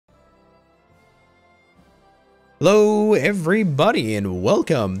Hello everybody and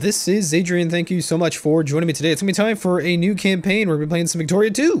welcome. This is Adrian. Thank you so much for joining me today. It's gonna be time for a new campaign. We're gonna be playing some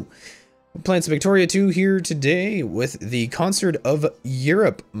Victoria 2. We're playing some Victoria 2 here today with the Concert of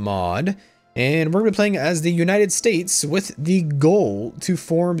Europe mod. And we're gonna be playing as the United States with the goal to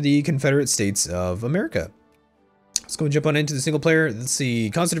form the Confederate States of America. Let's go and jump on into the single player. Let's see,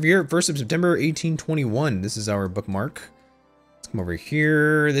 Concert of Europe, 1st of September 1821. This is our bookmark. Come over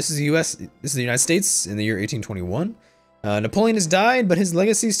here. This is the U.S. This is the United States in the year 1821. Napoleon has died, but his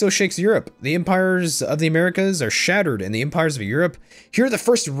legacy still shakes Europe. The empires of the Americas are shattered, and the empires of Europe hear the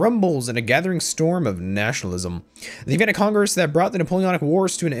first rumbles in a gathering storm of nationalism. The Vienna Congress that brought the Napoleonic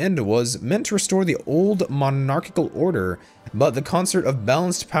Wars to an end was meant to restore the old monarchical order, but the concert of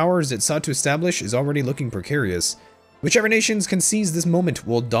balanced powers it sought to establish is already looking precarious. Whichever nations can seize this moment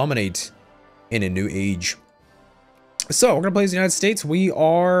will dominate in a new age. So we're gonna play as the United States. We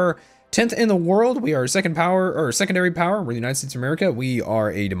are 10th in the world. We are secondary power. We're the United States of America. We are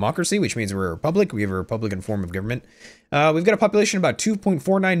a democracy, which means we're a republic. We have a Republican form of government. We've got a population of about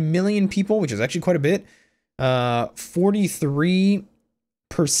 2.49 million people, which is actually quite a bit. 43%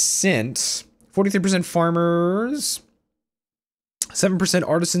 farmers, 7%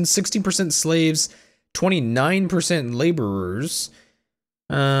 artisans, 16% slaves, 29% laborers.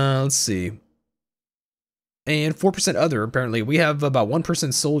 Let's see. And 4% other, apparently. We have about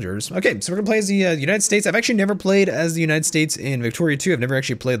 1% soldiers. Okay, so we're gonna play as the United States. I've actually never played as the United States in Victoria 2. I've never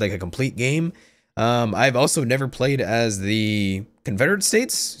actually played like a complete game. I've also never played as the Confederate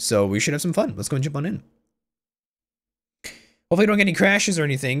States, so we should have some fun. Let's go and jump on in. Hopefully we don't get any crashes or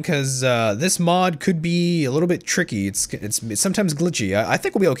anything, because this mod could be a little bit tricky. It's sometimes glitchy. I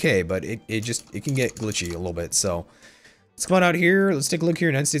think we'll be okay, but it can get glitchy a little bit, so... Let's come on out here. Let's take a look here.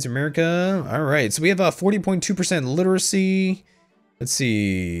 United States of America. All right. So we have a 40.2% literacy. Let's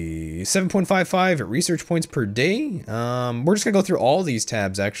see. 7.55 research points per day. We're just going to go through all these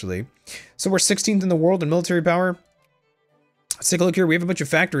tabs, actually. So we're 16th in the world in military power. Let's take a look here. We have a bunch of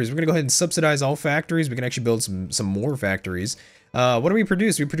factories. We're going to go ahead and subsidize all factories. We can actually build some more factories. What do we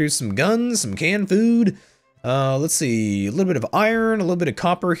produce? We produce some guns, some canned food. Let's see. A little bit of iron, a little bit of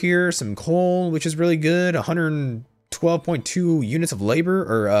copper here, some coal, which is really good. 112.2 units of labor,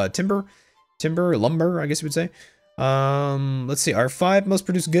 or lumber, I guess you would say. Let's see, our 5 most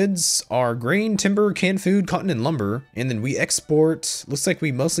produced goods are grain, timber, canned food, cotton, and lumber. And then we export, looks like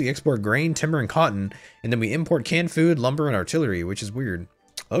we mostly export grain, timber, and cotton. And then we import canned food, lumber, and artillery, which is weird.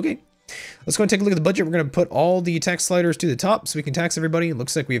 Okay, let's go and take a look at the budget. We're going to put all the tax sliders to the top so we can tax everybody. It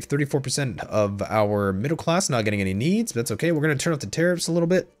looks like we have 34% of our middle class not getting any needs, but that's okay. We're going to turn off the tariffs a little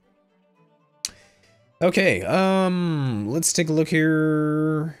bit. Okay, let's take a look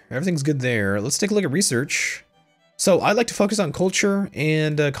here. Everything's good there. Let's take a look at research. So I like to focus on culture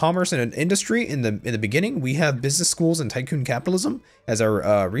and commerce and industry in the beginning. We have business schools and tycoon capitalism as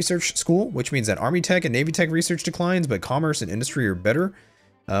our research school, which means that Army Tech and Navy Tech research declines, but commerce and industry are better.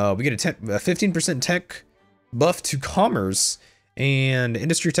 We get a 15% tech buff to commerce, and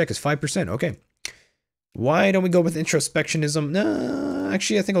industry tech is 5%. Okay. Why don't we go with introspectionism? No,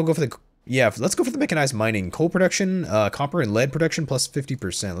 actually, I think I'll go for the... Yeah, let's go for the mechanized mining. Coal production, copper and lead production plus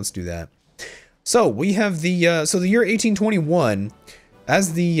 50%. Let's do that. So we have the year 1821,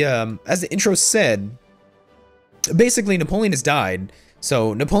 as the intro said, basically Napoleon has died.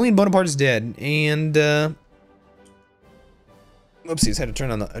 So Napoleon Bonaparte is dead, and oopsies, had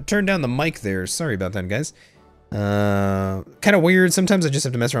to turn down the mic there. Sorry about that, guys. Kind of weird. Sometimes I just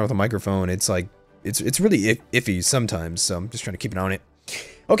have to mess around with the microphone. It's like it's really iffy sometimes. So I'm just trying to keep an eye on it.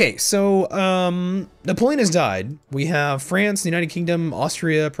 Okay, so Napoleon has died. We have France, the United Kingdom,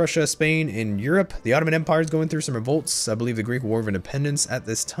 Austria, Prussia, Spain, and Europe. The Ottoman Empire is going through some revolts. I believe the Greek War of Independence at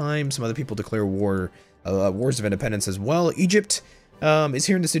this time. Some other people declare wars of independence as well. Egypt is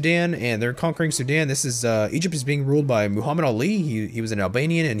here in the Sudan, and they're conquering Sudan. This is Egypt is being ruled by Muhammad Ali. He was an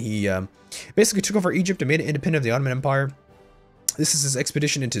Albanian, and he basically took over Egypt and made it independent of the Ottoman Empire. This is his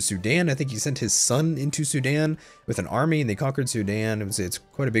expedition into Sudan. I think he sent his son into Sudan with an army, and they conquered Sudan. It's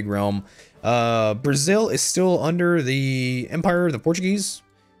quite a big realm. Brazil is still under the empire of the Portuguese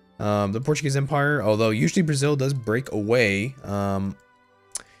Empire, although usually Brazil does break away.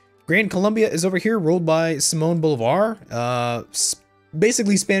 Grand Colombia is over here, ruled by Simón Bolívar.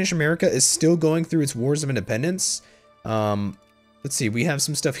 Basically, Spanish America is still going through its wars of independence. Let's see, we have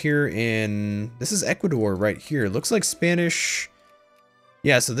some stuff here in... This is Ecuador right here. Looks like Spanish...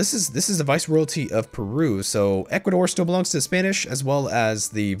 Yeah, so this is the Viceroyalty of Peru. So Ecuador still belongs to the Spanish, as well as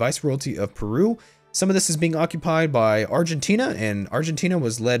the Viceroyalty of Peru. Some of this is being occupied by Argentina, and Argentina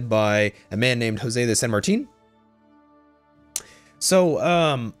was led by a man named Jose de San Martin.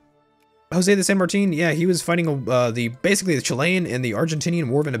 So, Jose de San Martin, yeah, he was fighting basically the Chilean and the Argentinian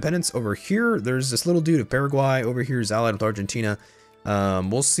War of Independence. Over here, there's this little dude of Paraguay. Over here is allied with Argentina.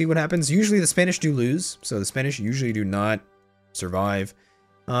 We'll see what happens. Usually the Spanish do lose, so the Spanish usually do not survive.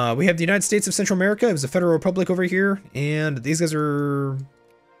 We have the United States of Central America. It was a federal republic over here, and these guys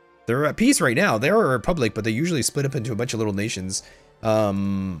they're at peace right now. They are a republic, but they usually split up into a bunch of little nations.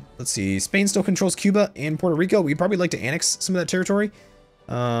 Let's see. Spain still controls Cuba and Puerto Rico. We'd probably like to annex some of that territory.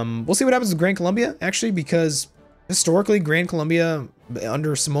 We'll see what happens with Gran Colombia, actually, because historically, Gran Colombia,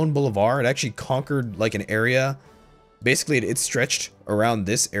 under Simón Bolívar, it actually conquered like an area. Basically, it stretched around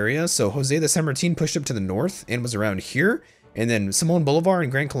this area. So Jose de San Martin pushed up to the north and was around here. And then Simón Bolívar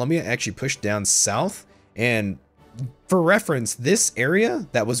and Gran Colombia actually pushed down south. And for reference, this area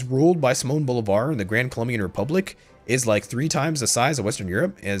that was ruled by Simón Bolívar in the Grand Colombian Republic is like 3 times the size of Western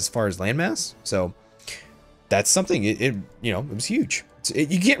Europe as far as landmass. So that's something, it was huge.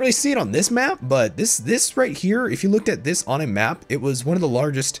 You can't really see it on this map, but this right here, if you looked at this on a map, it was one of the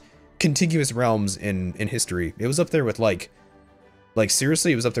largest contiguous realms in history. It was up there with like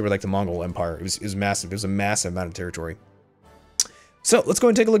seriously, it was up there with like the Mongol Empire. It was massive. It was a massive amount of territory. So let's go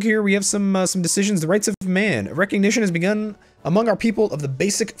and take a look here. We have some decisions. The rights of man. Recognition has begun among our people of the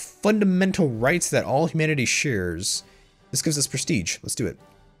basic fundamental rights that all humanity shares. This gives us prestige. Let's do it.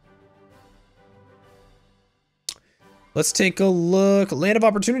 Let's take a look. Land of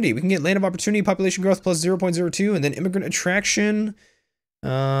opportunity. We can get land of opportunity, population growth plus 0.02, and then immigrant attraction.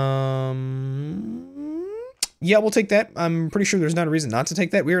 Yeah, we'll take that. I'm pretty sure there's not a reason not to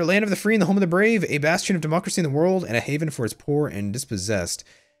take that. We are a land of the free and the home of the brave, a bastion of democracy in the world, and a haven for its poor and dispossessed.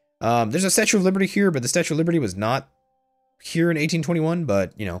 There's a Statue of Liberty here, but the Statue of Liberty was not here in 1821,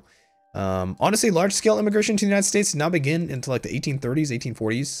 but, you know. Honestly, large-scale immigration to the United States did not begin until like the 1830s,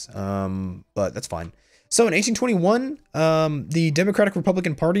 1840s, but that's fine. So in 1821, the Democratic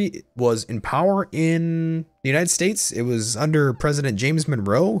Republican Party was in power in the United States. It was under President James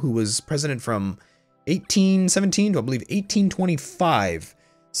Monroe, who was president from 1817 to, I believe, 1825.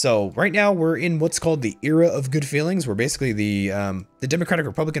 So right now we're in what's called the era of good feelings, where basically the Democratic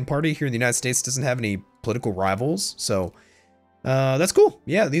Republican Party here in the United States doesn't have any political rivals. So that's cool.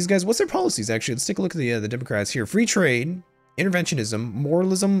 Yeah, these guys, what's their policies actually? Let's take a look at the Democrats here. Free trade, interventionism,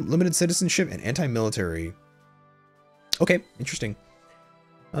 moralism, limited citizenship, and anti-military. Okay, interesting.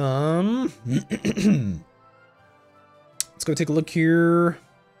 Let's go take a look here.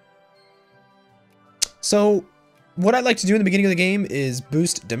 So what I'd like to do in the beginning of the game is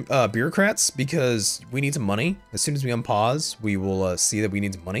boost bureaucrats, because we need some money. As soon as we unpause, we will see that we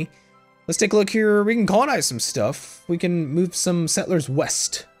need some money. Let's take a look here. We can colonize some stuff. We can move some settlers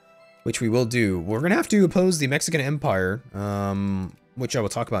west, which we will do. We're going to have to oppose the Mexican Empire, which I will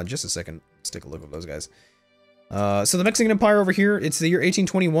talk about in just a second. Let's take a look at those guys. So the Mexican Empire over here, it's the year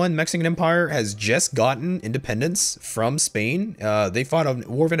 1821. Mexican Empire has just gotten independence from Spain. They fought a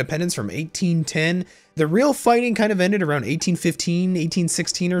war of independence from 1810. The real fighting kind of ended around 1815,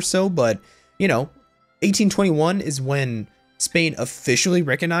 1816 or so, but, you know, 1821 is when Spain officially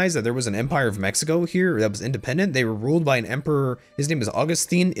recognized that there was an Empire of Mexico here that was independent. They were ruled by an emperor. His name is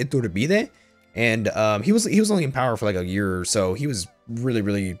Agustin Iturbide, and he was only in power for like a year or so. He was really,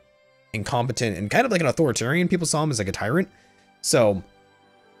 really incompetent and kind of like an authoritarian. People saw him as like a tyrant. So,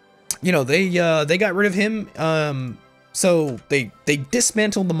 you know, they got rid of him. So they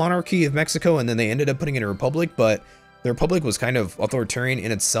dismantled the monarchy of Mexico, and then they ended up putting in a republic. But the republic was kind of authoritarian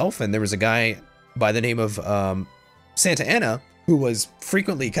in itself, and there was a guy by the name of Santa Anna, who was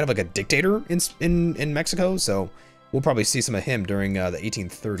frequently kind of like a dictator in Mexico. So we'll probably see some of him during the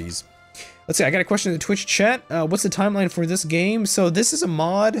 1830s. Let's see, I got a question in the Twitch chat. What's the timeline for this game? So this is a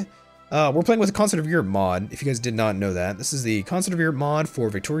mod. We're playing with the Concert of Europe mod, if you guys did not know that. This is the Concert of Europe mod for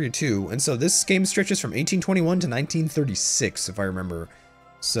Victoria 2. And so this game stretches from 1821 to 1936, if I remember.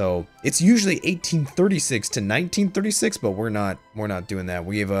 So it's usually 1836 to 1936, but we're not doing that.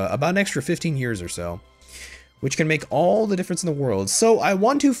 We have about an extra 15 years or so, which can make all the difference in the world. So I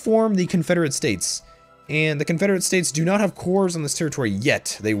want to form the Confederate States, and the Confederate States do not have cores on this territory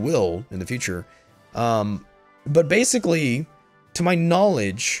yet. They will in the future. But basically, to my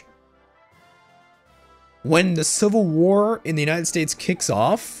knowledge, when the Civil War in the United States kicks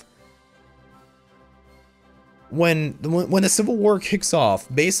off, when the Civil War kicks off,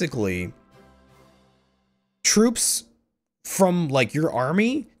 basically, troops from like your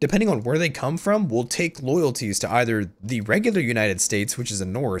army, depending on where they come from, will take loyalties to either the regular United States, which is the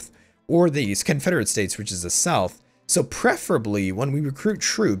North, or the Confederate States, which is the South. So preferably, when we recruit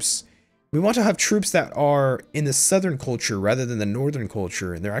troops, we want to have troops that are in the Southern culture rather than the Northern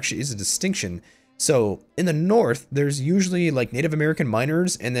culture, and there actually is a distinction. So in the North, there's usually like Native American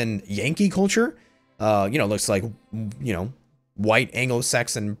miners and then Yankee culture. You know, looks like, you know, white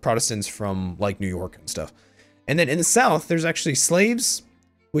Anglo-Saxon Protestants from like New York and stuff. And then in the South, there's actually slaves,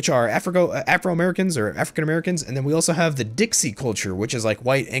 which are Afro-Americans or African-Americans. And then we also have the Dixie culture, which is like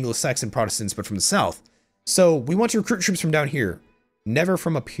white Anglo-Saxon Protestants, but from the South. So we want to recruit troops from down here, never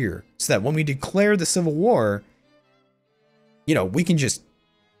from up here. So that when we declare the Civil War, you know, we can just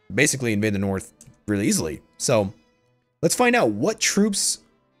basically invade the North really easily. So let's find out what troops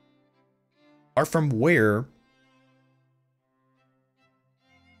are from where.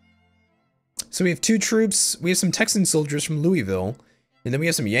 So we have 2 troops. We have some Texan soldiers from Louisville, and then we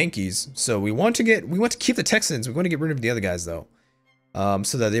have some Yankees. So we want to keep the Texans. We want to get rid of the other guys though,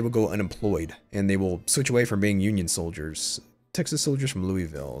 so that they will go unemployed and they will switch away from being Union soldiers. Texas soldiers from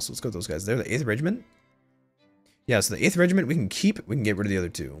Louisville. So let's go with those guys. They're the 8th Regiment. Yeah, so the 8th Regiment we can keep. We can get rid of the other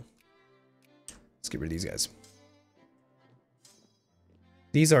 2. Let's get rid of these guys.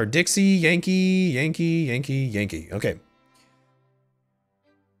 These are Dixie, Yankee, Yankee, Yankee, Yankee. Okay.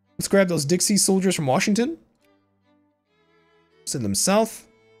 Let's grab those Dixie soldiers from Washington. Send them south.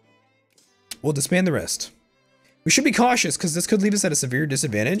 We'll disband the rest. We should be cautious because this could leave us at a severe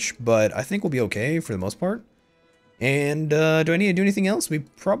disadvantage, but I think we'll be okay for the most part. And do I need to do anything else? We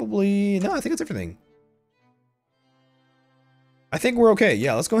probably... No, I think that's everything. I think we're okay.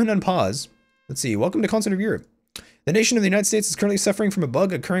 Yeah, let's go ahead and unpause. Let's see. Welcome to Continent of Europe. The nation of the United States is currently suffering from a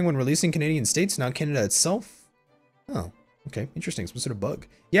bug occurring when releasing Canadian states, not Canada itself. Oh, okay. Interesting. Some sort of bug.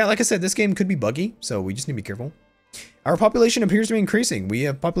 Yeah, like I said, this game could be buggy, so we just need to be careful. Our population appears to be increasing. We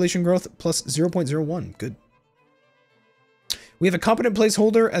have population growth plus 0.01. Good. We have a competent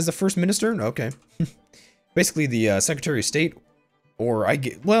placeholder as the first minister. Okay. Basically the Secretary of State, or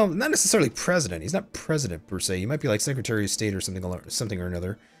well, not necessarily president. He's not president per se. He might be like Secretary of State or something or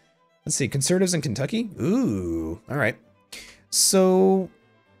another. Let's see, conservatives in Kentucky? Ooh, all right. So,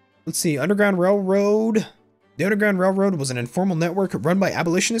 let's see, Underground Railroad. The Underground Railroad was an informal network run by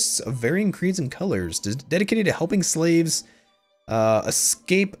abolitionists of varying creeds and colors, dedicated to helping slaves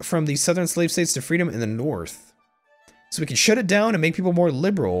escape from the southern slave states to freedom in the North. So we can shut it down and make people more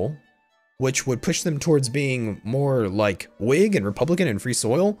liberal, which would push them towards being more like Whig and Republican and free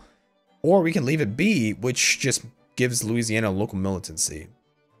soil, or we can leave it be, which just gives Louisiana local militancy.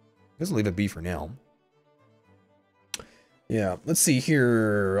 Let's leave it be for now. Yeah, let's see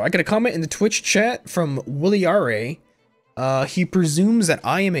here. I got a comment in the Twitch chat from Willie R.A. He presumes that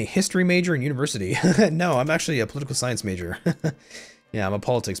I am a history major in university. No, I'm actually a political science major. Yeah, I'm a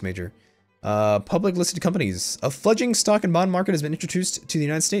politics major. Public listed companies. A fledgling stock and bond market has been introduced to the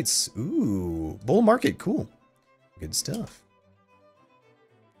United States. Ooh, bull market. Cool. Good stuff.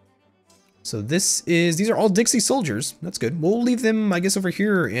 So these are all Dixie soldiers. That's good. We'll leave them, I guess, over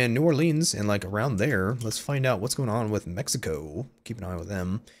here in New Orleans and like around there. Let's find out what's going on with Mexico. Keep an eye on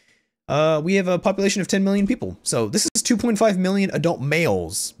them. We have a population of 10 million people. So this is 2.5 million adult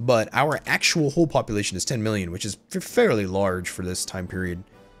males, but our actual whole population is 10 million, which is fairly large for this time period.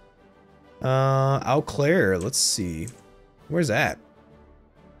 Eau Claire, let's see. Where's that?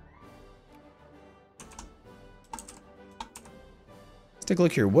 Let's take a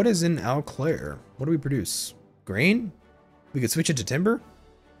look here. What is in Eau Claire? What do we produce? Grain? We could switch it to timber?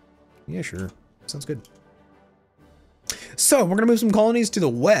 Yeah, sure. Sounds good. So, we're going to move some colonies to the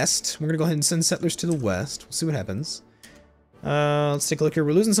west. We're going to go ahead and send settlers to the west. We'll see what happens. Let's take a look here.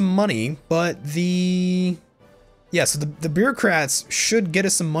 We're losing some money, but yeah, so the bureaucrats should get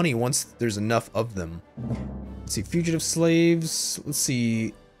us some money once there's enough of them. Let's see, fugitive slaves. Let's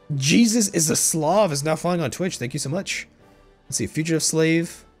see. Jesus is a Slav is now following on Twitch. Thank you so much. Let's see, fugitive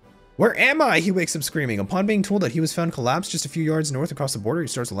slave. Where am I? He wakes up screaming. Upon being told that he was found collapsed just a few yards north across the border, he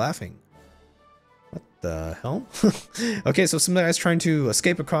starts laughing. What the hell? Okay, so some guy's trying to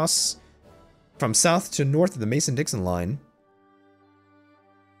escape across from south to north of the Mason-Dixon line.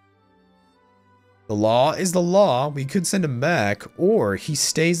 The law is the law. We could send him back, or he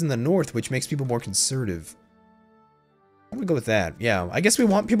stays in the north, which makes people more conservative. I'm gonna go with that. Yeah, I guess we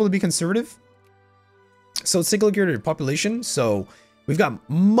want people to be conservative. So let's take a look here at our population. So we've got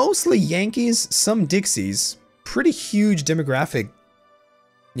mostly Yankees, some Dixies, pretty huge demographic,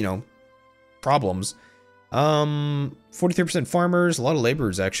 you know, problems. 43% farmers, a lot of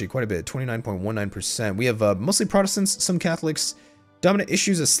laborers actually, quite a bit, 29.19%. We have mostly Protestants, some Catholics. Dominant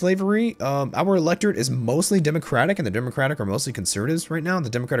issues of slavery. Our electorate is mostly Democratic, and the Democratic are mostly conservatives right now, and the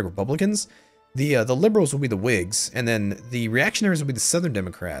Democratic Republicans. The liberals will be the Whigs, and then the reactionaries will be the Southern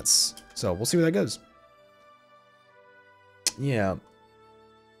Democrats. So we'll see where that goes. Yeah.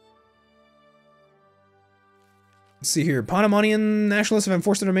 Let's see here. Panamanian nationalists have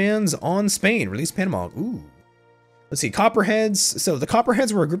enforced their demands on Spain. Release Panama. Ooh. Let's see. Copperheads. So the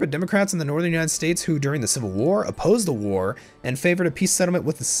Copperheads were a group of Democrats in the northern United States who, during the Civil War, opposed the war and favored a peace settlement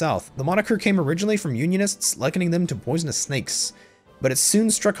with the South. The moniker came originally from Unionists, likening them to poisonous snakes, but it soon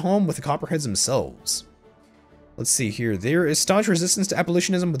struck home with the Copperheads themselves. Let's see here. There is staunch resistance to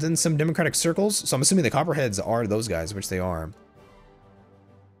abolitionism within some Democratic circles, so I'm assuming the Copperheads are those guys, which they are.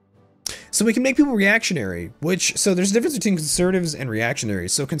 So we can make people reactionary, so there's a difference between conservatives and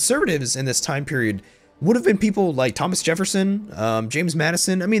reactionaries. So conservatives in this time period would have been people like Thomas Jefferson, James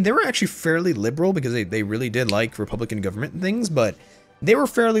Madison. I mean, they were actually fairly liberal because they really did like Republican government and things, but they were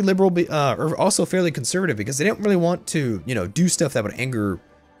fairly liberal, or also fairly conservative because they didn't really want to, you know, do stuff that would anger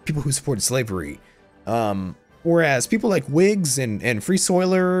people who supported slavery. Whereas people like Whigs and Free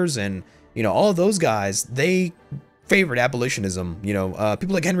Soilers and, you know, all of those guys, they favored abolitionism, you know,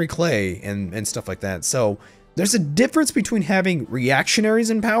 people like Henry Clay and stuff like that. So there's a difference between having reactionaries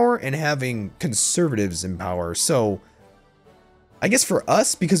in power and having conservatives in power. So I guess for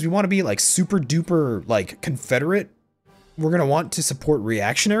us, because we want to be like super duper like Confederate, we're going to want to support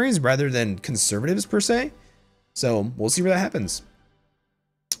reactionaries rather than conservatives per se. So we'll see where that happens.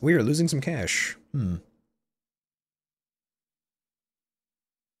 We are losing some cash.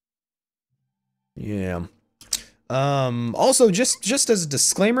 Yeah. Also, just as a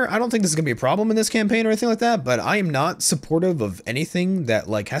disclaimer, I don't think this is gonna be a problem in this campaign or anything like that, but I am not supportive of anything that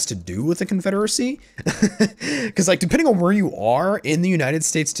like has to do with the Confederacy. Because like, depending on where you are in the United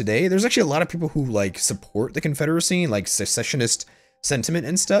States today, there's actually a lot of people who like support the Confederacy, like secessionist sentiment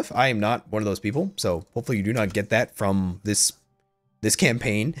and stuff. I am not one of those people, so hopefully you do not get that from this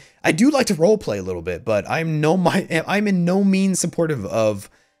campaign. I do like to role play a little bit, but I'm in no means supportive of,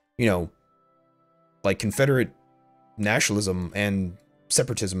 you know, like Confederate nationalism and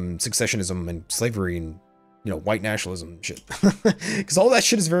separatism, secessionism, and slavery, and, you know, white nationalism and shit. Because all that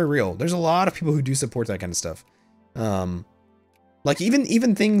shit is very real. There's a lot of people who do support that kind of stuff. Like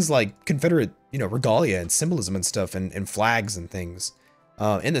even things like Confederate, you know, regalia and symbolism and stuff, and flags and things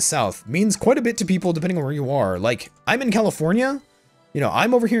in the South means quite a bit to people depending on where you are. Like, I'm in California, you know,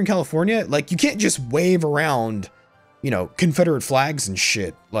 I'm over here in California. Like, you can't just wave around, you know, Confederate flags and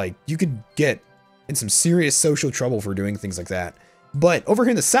shit. Like, you could get in some serious social trouble for doing things like that. But over here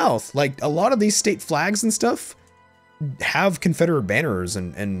in the South, like, a lot of these state flags and stuff have Confederate banners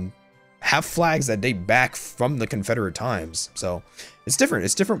and have flags that date back from the Confederate times. So it's different.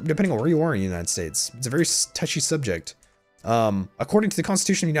 It's different depending on where you are in the United States. It's a very touchy subject. According to the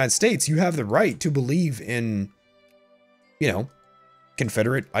Constitution of the United States, you have the right to believe in, you know,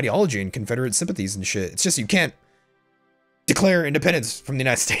 Confederate ideology and Confederate sympathies and shit. It's just you can't declare independence from the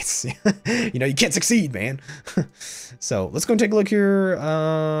United States. You know, you can't succeed, man. So let's go and take a look here.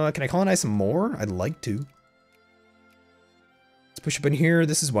 Can I colonize some more? I'd like to. Let's push up in here.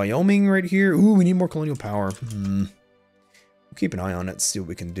 This is Wyoming right here. Ooh, we need more colonial power. We'll keep an eye on it, see what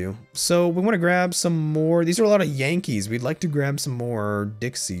we can do. So we want to grab some more. These are a lot of Yankees. We'd like to grab some more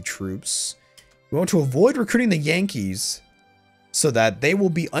Dixie troops. We want to avoid recruiting the Yankees so that they will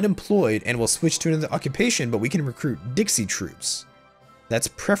be unemployed and will switch to another occupation, but we can recruit Dixie troops. That's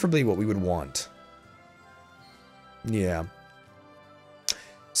preferably what we would want. Yeah.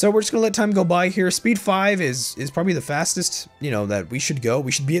 So we're just gonna let time go by here. Speed 5 is probably the fastest, you know, that we should go.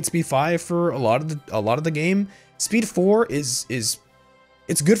 We should be at speed 5 for a lot of the game. Speed 4 is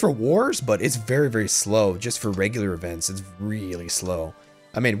it's good for wars, but it's very, very slow just for regular events. It's really slow.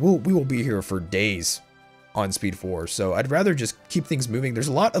 I mean, we will be here for days on speed 4, so I'd rather just keep things moving. There's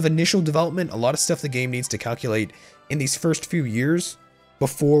a lot of initial development, a lot of stuff the game needs to calculate in these first few years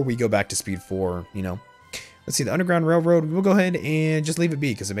before we go back to speed 4, you know. Let's see, the Underground Railroad, we'll go ahead and just leave it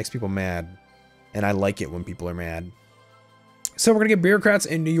be because it makes people mad, and I like it when people are mad. So we're gonna get bureaucrats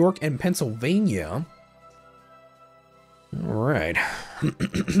in New York and Pennsylvania. All right.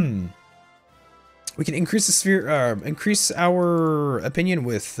 We can increase the sphere, increase our opinion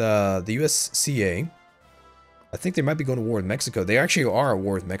with the USCA. I think they might be going to war with Mexico. They actually are at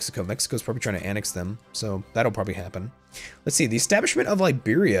war with Mexico. Mexico's probably trying to annex them, so that'll probably happen. Let's see, the establishment of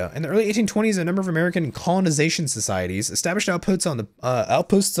Liberia. In the early 1820s, a number of American colonization societies established outposts on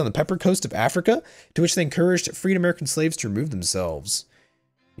the Pepper Coast of Africa, to which they encouraged freed American slaves to remove themselves.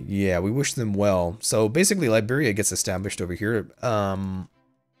 Yeah, we wish them well. So basically, Liberia gets established over here.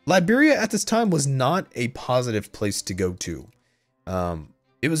 Liberia at this time was not a positive place to go to.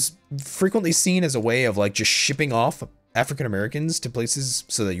 It was frequently seen as a way of like just shipping off African Americans to places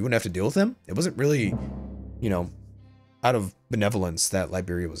so that you wouldn't have to deal with them. It wasn't really, you know, out of benevolence that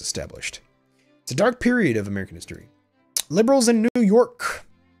Liberia was established. It's a dark period of American history. Liberals in New York.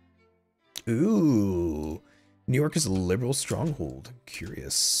 Ooh. New York is a liberal stronghold.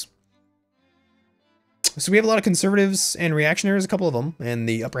 Curious. So we have a lot of conservatives and reactionaries, a couple of them, in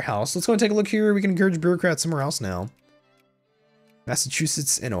the upper house. Let's go and take a look here. We can encourage bureaucrats somewhere else now.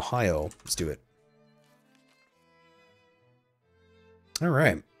 Massachusetts and Ohio. Let's do it. All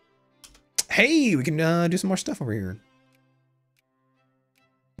right. Hey, we can do some more stuff over here.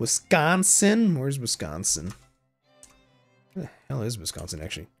 Wisconsin. Where's Wisconsin? Where the hell is Wisconsin,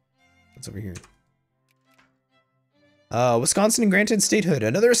 actually? What's over here? Wisconsin granted statehood.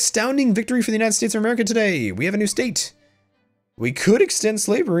 Another astounding victory for the United States of America today. We have a new state. We could extend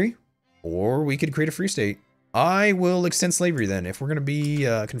slavery, or we could create a free state. I will extend slavery then, if we're going to be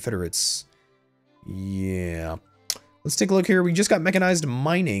Confederates. Yeah. Let's take a look here. We just got mechanized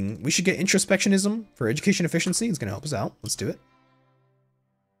mining. We should get introspectionism for education efficiency. It's going to help us out. Let's do it.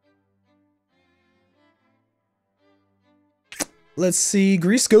 Let's see.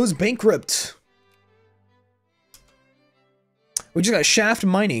 Greece goes bankrupt. We just got shaft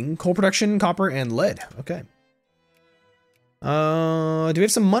mining, coal production, copper, and lead. Okay. Do we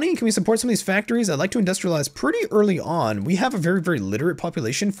have some money? Can we support some of these factories? I'd like to industrialize pretty early on. We have a very, very literate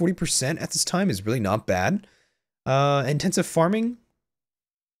population. 40% at this time is really not bad. Intensive farming.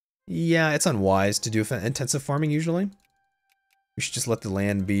 Yeah, it's unwise to do intensive farming usually. We should just let the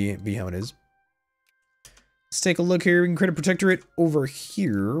land be how it is. Let's take a look here. We can create a protectorate over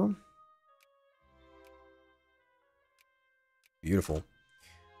here. Beautiful.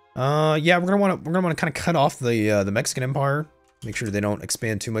 Yeah, we're gonna want to kind of cut off the Mexican Empire. Make sure they don't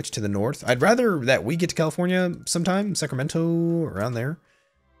expand too much to the north. I'd rather that we get to California sometime, Sacramento, around there,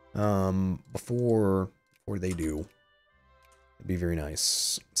 before they do. It'd be very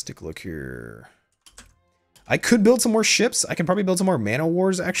nice. Let's take a look here. I could build some more ships. I can probably build some more man o'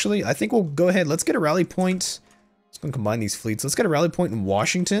 wars, actually. I think we'll go ahead. Let's get a rally point. Let's go and combine these fleets. Let's get a rally point in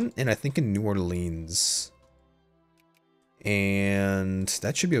Washington, and I think in New Orleans. And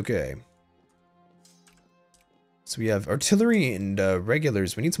that should be okay. So we have artillery and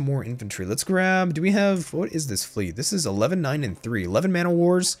regulars. We need some more infantry. Let's grab, do we have, what is this fleet? This is 11, 9, and 3. 11 man o'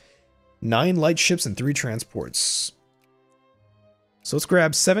 wars, 9 light ships, and 3 transports. So let's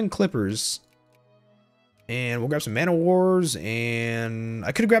grab 7 clippers. And we'll grab some man o' wars, and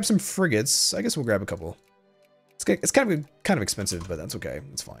I could have grabbed some frigates. I guess we'll grab a couple. It's kind of expensive, but that's okay.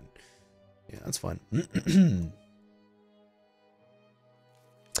 It's fine. Yeah, that's fine.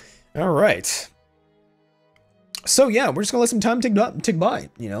 All right. So yeah, we're just gonna let some time tick by,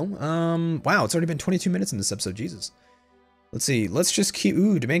 you know. Wow, it's already been 22 minutes in this episode. Jesus. Let's see. Let's just keep.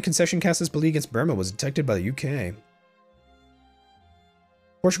 Ooh, demand concession cast as against Burma was detected by the UK.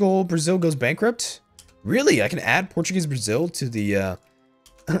 Portugal, Brazil goes bankrupt. Really? I can add Portuguese Brazil to the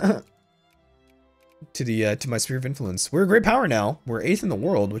to my sphere of influence. We're a great power now. We're 8th in the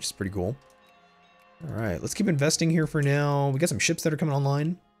world, which is pretty cool. All right, let's keep investing here for now. We got some ships that are coming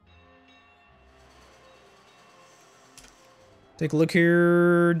online. Take a look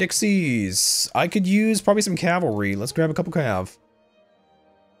here. Dixies. I could use probably some cavalry. Let's grab a couple cav.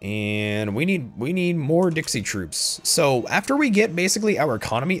 And we need more Dixie troops. So after we get basically our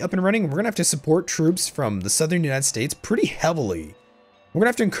economy up and running, we're gonna have to support troops from the southern United States pretty heavily. We're gonna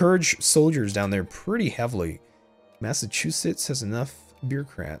have to encourage soldiers down there pretty heavily. Massachusetts has enough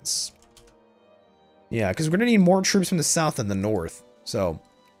bureaucrats. Yeah, because we're gonna need more troops from the south than the north. So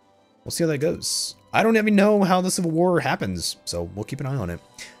we'll see how that goes. I don't even know how the Civil War happens, so we'll keep an eye on it.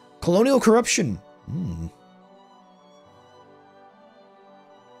 Colonial corruption.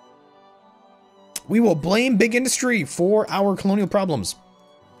 We will blame big industry for our colonial problems.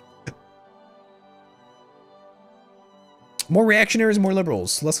 More reactionaries, more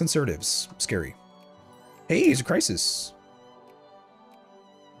liberals, less conservatives. Scary. Hey, it's a crisis.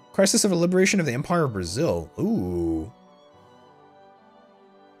 Crisis of a liberation of the Empire of Brazil. Ooh.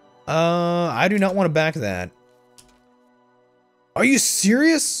 I do not want to back that. Are you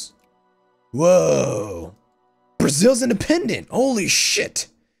serious? Whoa. Brazil's independent. Holy shit.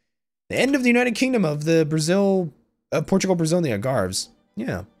 The end of the United Kingdom of the Portugal, Brazil, and the Algarves.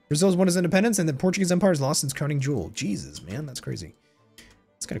 Yeah. Brazil's won its independence, and the Portuguese Empire has lost its crowning jewel. Jesus, man, that's crazy.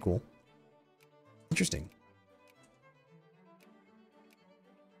 It's kind of cool. Interesting.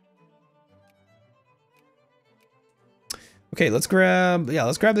 Okay, let's grab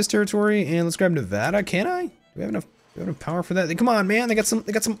this territory, and let's grab Nevada. Can I? Do we have enough power for that? Come on, man. They got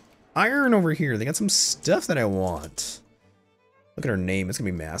some iron over here. They got some stuff that I want. Look at our name. It's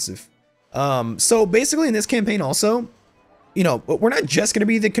gonna be massive. So basically in this campaign also, you know, we're not just gonna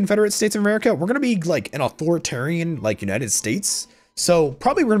be the Confederate States of America. We're gonna be like an authoritarian, like United States. So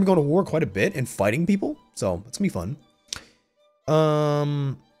probably we're gonna be going to war quite a bit and fighting people. So it's gonna be fun.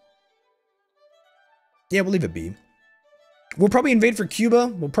 Yeah, we'll leave it be. We'll probably invade for Cuba.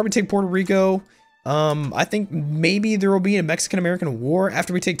 We'll probably take Puerto Rico. I think maybe there will be a Mexican-American war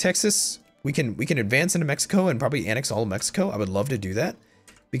after we take Texas. We can advance into Mexico and probably annex all of Mexico. I would love to do that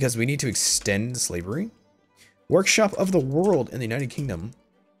because we need to extend slavery. Workshop of the World in the United Kingdom.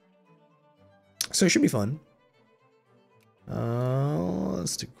 So it should be fun.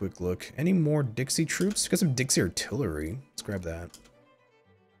 Let's take a quick look. Any more Dixie troops? We've got some Dixie artillery. Let's grab that.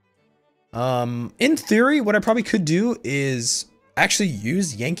 In theory, what I probably could do is actually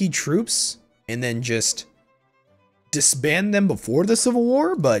use Yankee troops and then just disband them before the Civil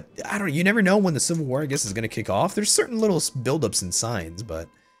War, but I don't know, you never know when the Civil War, I guess, is going to kick off. There's certain little buildups and signs, but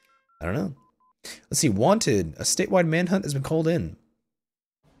I don't know. Let's see, wanted. A statewide manhunt has been called in.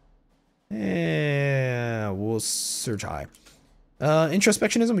 Yeah, we'll search high.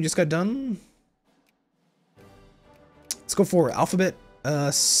 Introspectionism, we just got done. Let's go for alphabet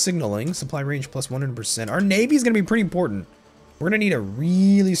signaling. Supply range plus 100%. Our Navy is going to be pretty important. We're going to need a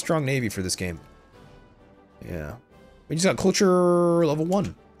really strong Navy for this game. Yeah. We just got culture level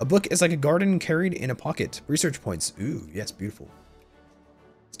 1. A book is like a garden carried in a pocket. Research points. Ooh, yes, beautiful.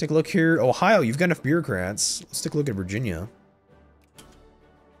 Let's take a look here. Ohio, you've got enough bureaucrats. Let's take a look at Virginia.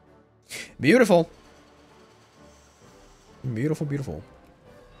 Beautiful. Beautiful, beautiful.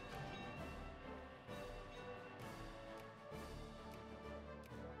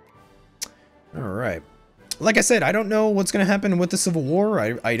 All right. Like I said, I don't know what's going to happen with the Civil War.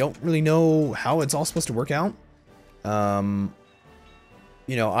 I don't really know how it's all supposed to work out.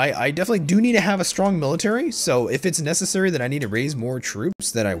 You know, I definitely do need to have a strong military. So if it's necessary that I need to raise more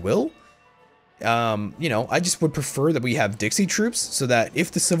troops, then I will. You know, I just would prefer that we have Dixie troops so that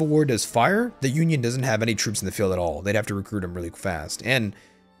if the Civil War does fire, the Union doesn't have any troops in the field at all. They'd have to recruit them really fast. And,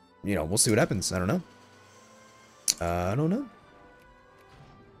 you know, we'll see what happens. I don't know. I don't know.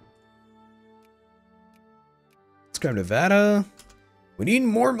 Let's grab Nevada. We need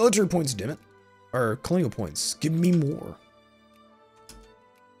more military points, damn it. Or colonial points. Give me more.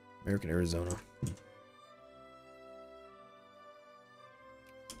 American Arizona.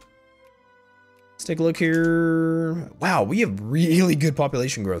 Let's take a look here. Wow, we have really good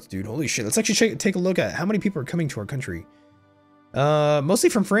population growth, dude. Holy shit. Let's actually take a look at how many people are coming to our country. Mostly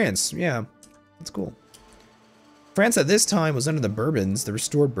from France. Yeah, that's cool. France at this time was under the Bourbons, the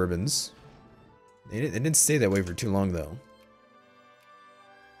restored Bourbons. They didn't stay that way for too long, though.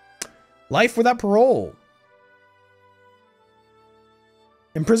 Life without parole.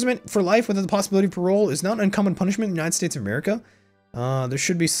 Imprisonment for life without the possibility of parole is not an uncommon punishment in the United States of America. There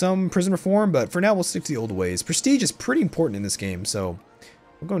should be some prison reform, but for now we'll stick to the old ways. Prestige is pretty important in this game, so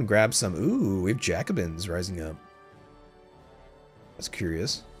we'll go and grab some. Ooh, we have Jacobins rising up. That's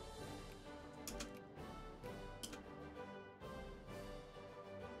curious.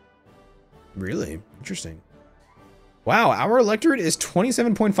 Really? Interesting. Wow, our electorate is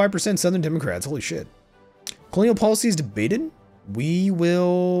 27.5% Southern Democrats. Holy shit. Colonial policy is debated. We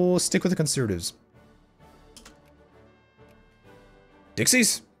will stick with the conservatives.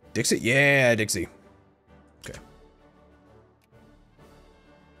 Dixies? Dixie? Yeah, Dixie. Okay.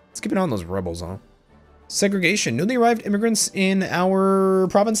 Let's keep an eye on those rebels, huh? Segregation. Newly arrived immigrants in our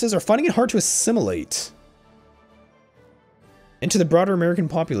provinces are finding it hard to assimilate into the broader American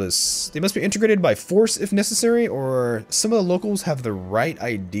populace. They must be integrated by force if necessary, or some of the locals have the right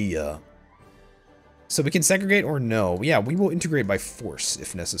idea. So we can segregate or no. Yeah, we will integrate by force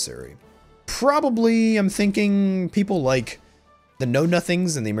if necessary. Probably, I'm thinking people like the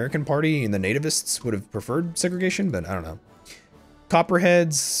know-nothings in the American Party and the nativists would have preferred segregation, but I don't know.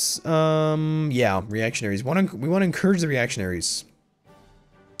 Copperheads, yeah, reactionaries. We want to encourage the reactionaries.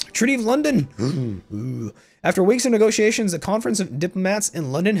 Treaty of London. After weeks of negotiations, the Conference of Diplomats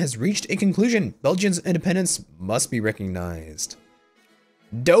in London has reached a conclusion. Belgium's independence must be recognized.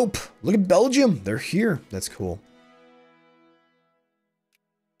 Dope. Look at Belgium. They're here. That's cool.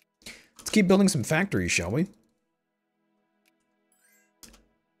 Let's keep building some factories, shall we?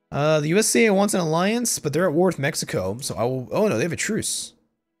 The USCA wants an alliance, but they're at war with Mexico, so I will... Oh, no, they have a truce.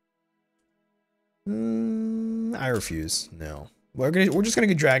 I refuse. No. We're just gonna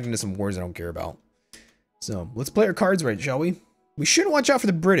get dragged into some wars I don't care about. So, let's play our cards right, shall we? We should watch out for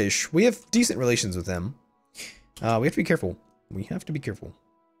the British. We have decent relations with them. We have to be careful. We have to be careful.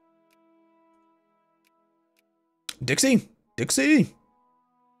 Dixie? Dixie?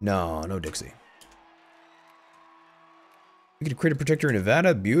 No, no Dixie. We can create a protector in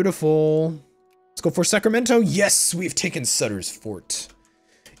Nevada. Beautiful. Let's go for Sacramento. Yes, we've taken Sutter's Fort.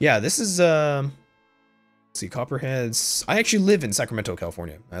 Yeah, this is, Let's see, Copperheads. I actually live in Sacramento,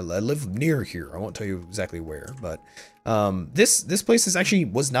 California. I live near here. I won't tell you exactly where, but this place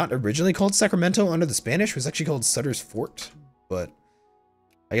was not originally called Sacramento under the Spanish. It was actually called Sutter's Fort, but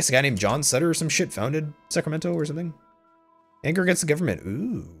I guess a guy named John Sutter or some shit founded Sacramento or something. Anger against the government.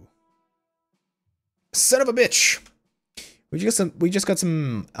 Ooh. Son of a bitch. We just got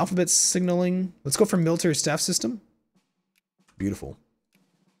some alphabet signaling. Let's go for military staff system. Beautiful.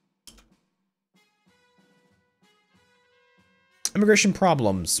 Immigration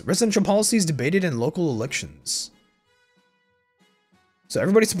problems. Residential policies debated in local elections. So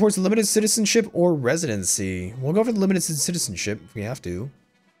everybody supports limited citizenship or residency. We'll go for the limited citizenship if we have to.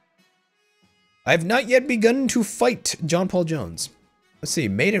 I have not yet begun to fight John Paul Jones. Let's see.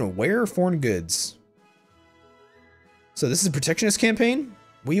 Made in where? Foreign goods. So this is a protectionist campaign.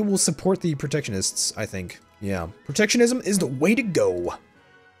 We will support the protectionists, I think. Yeah. Protectionism is the way to go.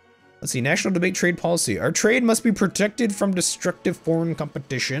 Let's see. National debate trade policy. Our trade must be protected from destructive foreign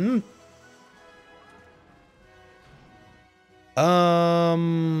competition.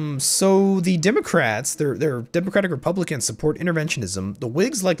 So the Democrats, they're Democratic Republicans, support interventionism. The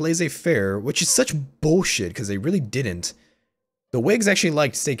Whigs like laissez-faire, which is such bullshit because they really didn't. The Whigs actually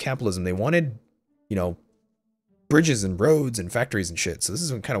liked state capitalism. They wanted, you know, bridges and roads and factories and shit. So this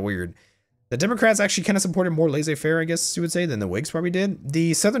is kind of weird. The Democrats actually kind of supported more laissez-faire, I guess you would say, than the Whigs probably did.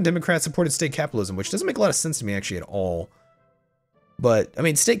 The Southern Democrats supported state capitalism, which doesn't make a lot of sense to me actually at all. But, I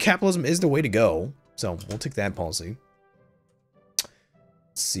mean, state capitalism is the way to go. So we'll take that policy.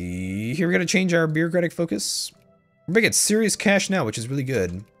 Let's see. Here we're going to change our bureaucratic focus. We're making serious cash now, which is really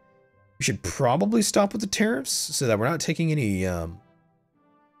good. We should probably stop with the tariffs so that we're not taking any...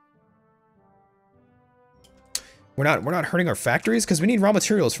 We're not hurting our factories because we need raw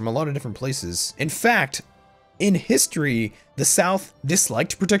materials from a lot of different places. In fact, in history, the South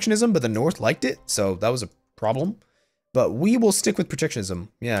disliked protectionism, but the North liked it, so that was a problem. But we will stick with protectionism,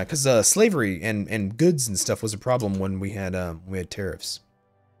 yeah, because slavery and goods and stuff was a problem when we had tariffs.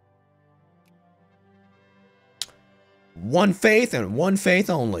 One faith and one faith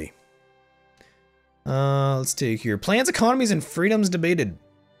only. Let's take here. Plans, economies, and freedoms debated.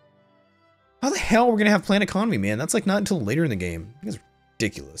 How the hell are we gonna have planned economy, man? That's like not until later in the game. It's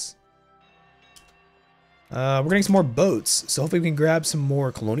ridiculous. We're getting some more boats, so hopefully we can grab some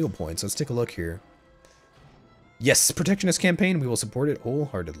more colonial points. Let's take a look here. Yes, protectionist campaign. We will support it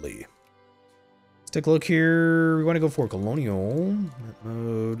wholeheartedly. Let's take a look here. We want to go for colonial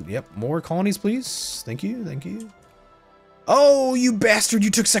mode. Yep, more colonies, please. Thank you, thank you. Oh, you bastard! You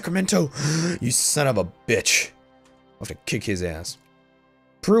took Sacramento. You son of a bitch. I'll have to kick his ass.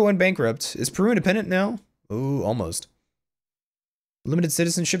 Peru went bankrupt. Is Peru independent now? Oh, almost. Limited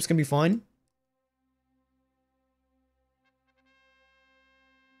citizenship's gonna be fine.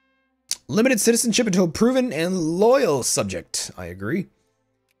 Limited citizenship until proven and loyal subject. I agree.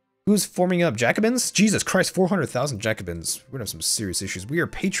 Who's forming up? Jacobins? Jesus Christ, 400,000 Jacobins. We're gonna have some serious issues. We are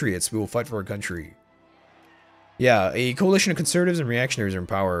patriots. We will fight for our country. Yeah, a coalition of conservatives and reactionaries are in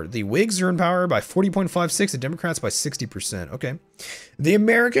power. The Whigs are in power by 40.56, the Democrats by 60%. Okay. The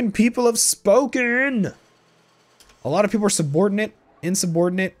American people have spoken! A lot of people are subordinate,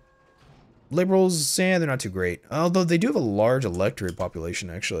 insubordinate. Liberals, they're not too great. Although they do have a large electorate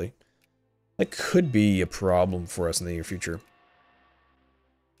population, actually. That could be a problem for us in the near future.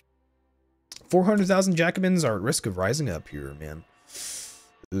 400,000 Jacobins are at risk of rising up here, man.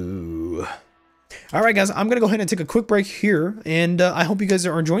 Ooh. Alright guys, I'm going to go ahead and take a quick break here, and I hope you guys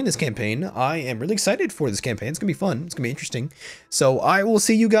are enjoying this campaign. I am really excited for this campaign. It's going to be fun. It's going to be interesting. So I will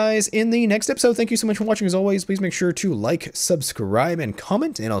see you guys in the next episode. Thank you so much for watching as always. Please make sure to like, subscribe, and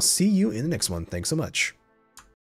comment, and I'll see you in the next one. Thanks so much.